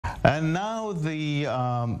And now the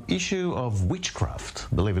issue of witchcraft,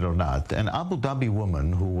 believe it or not. An Abu Dhabi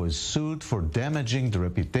woman who was sued for damaging the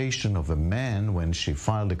reputation of a man when she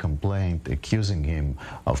filed a complaint accusing him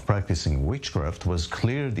of practicing witchcraft was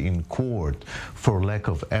cleared in court for lack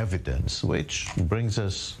of evidence, which brings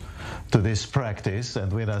us to this practice.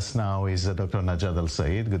 And with us now is Dr. Najat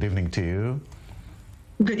Alsaied. Good evening to you.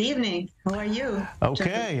 Good evening. How are you?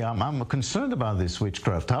 Okay, I'm concerned about this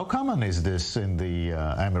witchcraft. How common is this in the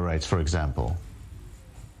Emirates, for example?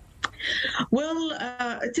 Well,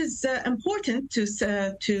 it is important to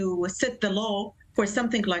set the law for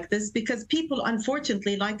something like this, because people,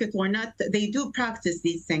 unfortunately, like it or not, they do practice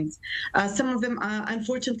these things. Some of them are,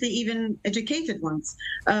 unfortunately, even educated ones,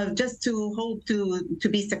 just to hope to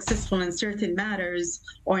be successful in certain matters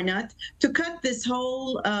or not. To cut this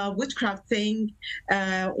whole witchcraft thing,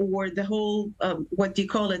 or the whole, what do you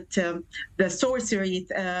call it, the sorcery,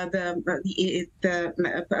 the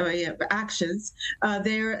actions,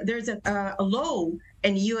 there's a law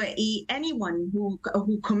in UAE. Anyone who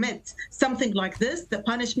commits something like this, the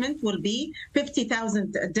punishment will be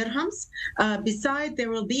 50,000 dirhams. Besides, there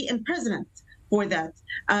will be imprisonment for that.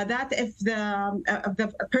 That if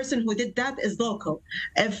the person who did that is local.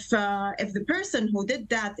 If the person who did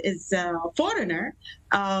that is a foreigner,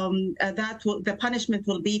 the punishment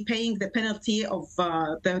will be paying the penalty of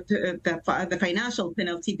the financial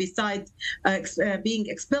penalty, besides being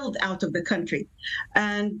expelled out of the country.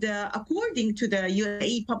 And according to the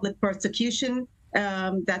UAE public prosecution,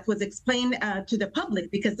 that was explained to the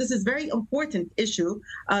public, because this is very important issue.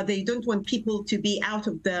 They don't want people to be out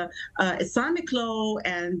of the Islamic law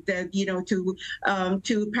and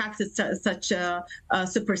to practice such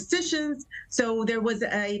superstitions. So there was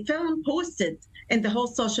a film posted in the whole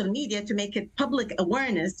social media to make it public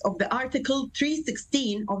awareness of the Article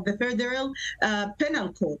 316 of the Federal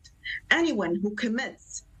Penal Code. Anyone who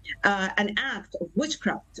commits an act of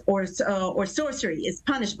witchcraft or sorcery is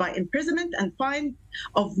punished by imprisonment and fine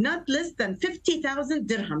of not less than 50,000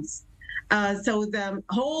 dirhams. So the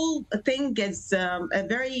whole thing is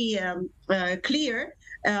very clear.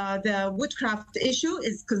 The witchcraft issue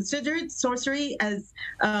is considered sorcery as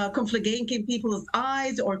conflagrating people's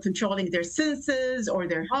eyes or controlling their senses or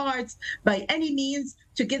their hearts by any means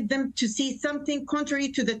to get them to see something contrary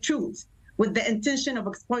to the truth, with the intention of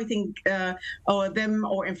exploiting them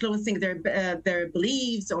or influencing their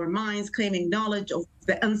beliefs or minds, claiming knowledge of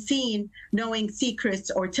the unseen, knowing secrets,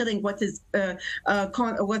 or telling what is the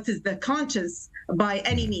conscious by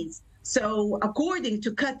any means. So according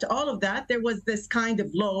to cut all of that, there was this kind of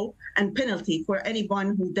law and penalty for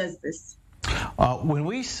anyone who does this. When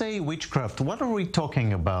we say witchcraft, what are we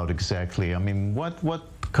talking about exactly? I mean, what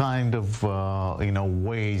kind of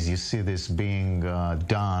ways you see this being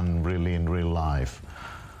done really in real life?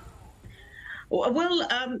 Well,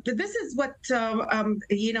 this is what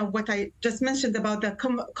what I just mentioned about the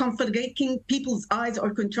conflagrating people's eyes or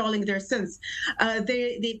controlling their sense.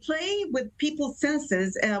 They play with people's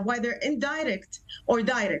senses, whether indirect or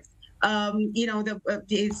direct.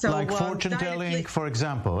 Like fortune telling, for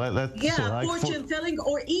example. Fortune telling,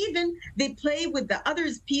 or even they play with the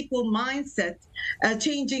others people mindset,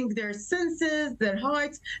 changing their senses, their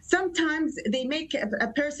hearts. Sometimes they make a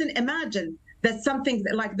person imagine that something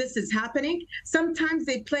like this is happening. Sometimes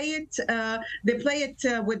they play it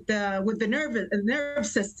with the nerve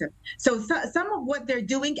system. So some of what they're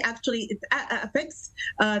doing actually affects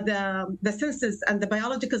the senses and the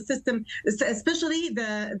biological system, especially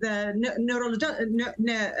the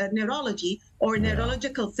neurology or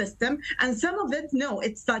neurological system. And some of it, no,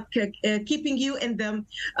 it's like keeping you in the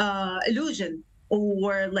illusion,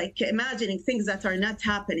 or like imagining things that are not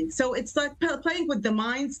happening. So it's like playing with the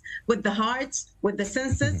minds, with the hearts, with the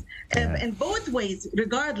senses, in both ways,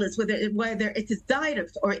 regardless whether it is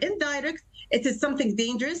direct or indirect. It is something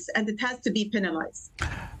dangerous, and it has to be penalized.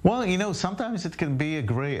 Well, sometimes it can be a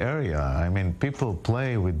gray area. I mean, people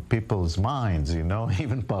play with people's minds,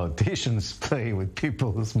 even politicians play with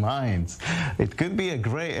people's minds. It could be a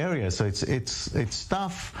gray area, so it's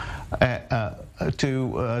tough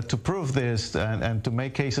to prove this and to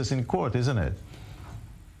make cases in court, isn't it?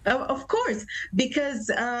 Of course, because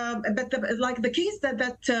like the case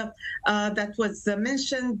that was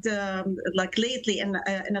mentioned like lately in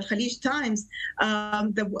Al Khalij Times,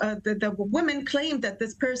 the woman claimed that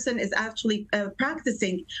this person is actually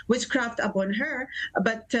practicing witchcraft upon her,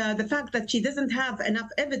 but the fact that she doesn't have enough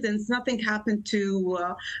evidence, nothing happened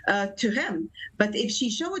to him. But if she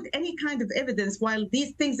showed any kind of evidence, while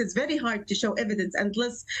these things it's very hard to show evidence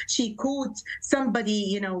unless she caught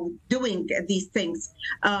somebody doing these things.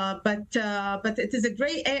 But it is a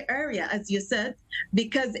gray area, as you said,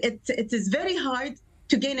 because it is very hard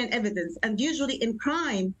to gain an evidence. And usually in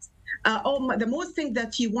crime, the most thing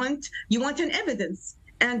that you want an evidence.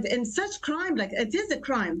 And in such crime, like it is a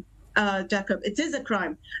crime, Jacob, it is a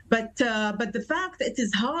crime. But the fact it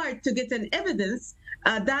is hard to get an evidence,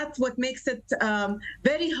 that's what makes it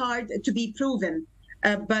very hard to be proven.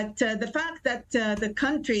 But the fact that the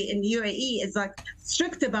country in the UAE is like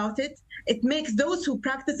strict about it, it makes those who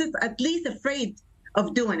practice it at least afraid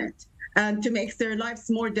of doing it, and to make their lives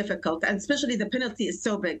more difficult. And especially the penalty is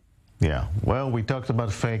so big. Yeah. Well, we talked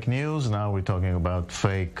about fake news. Now we're talking about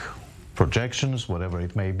fake projections, whatever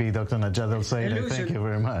it may be. Dr. Najat Alsaied, thank you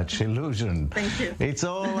very much. Illusion. Thank you. It's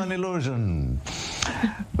all an illusion.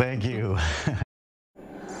 Thank you.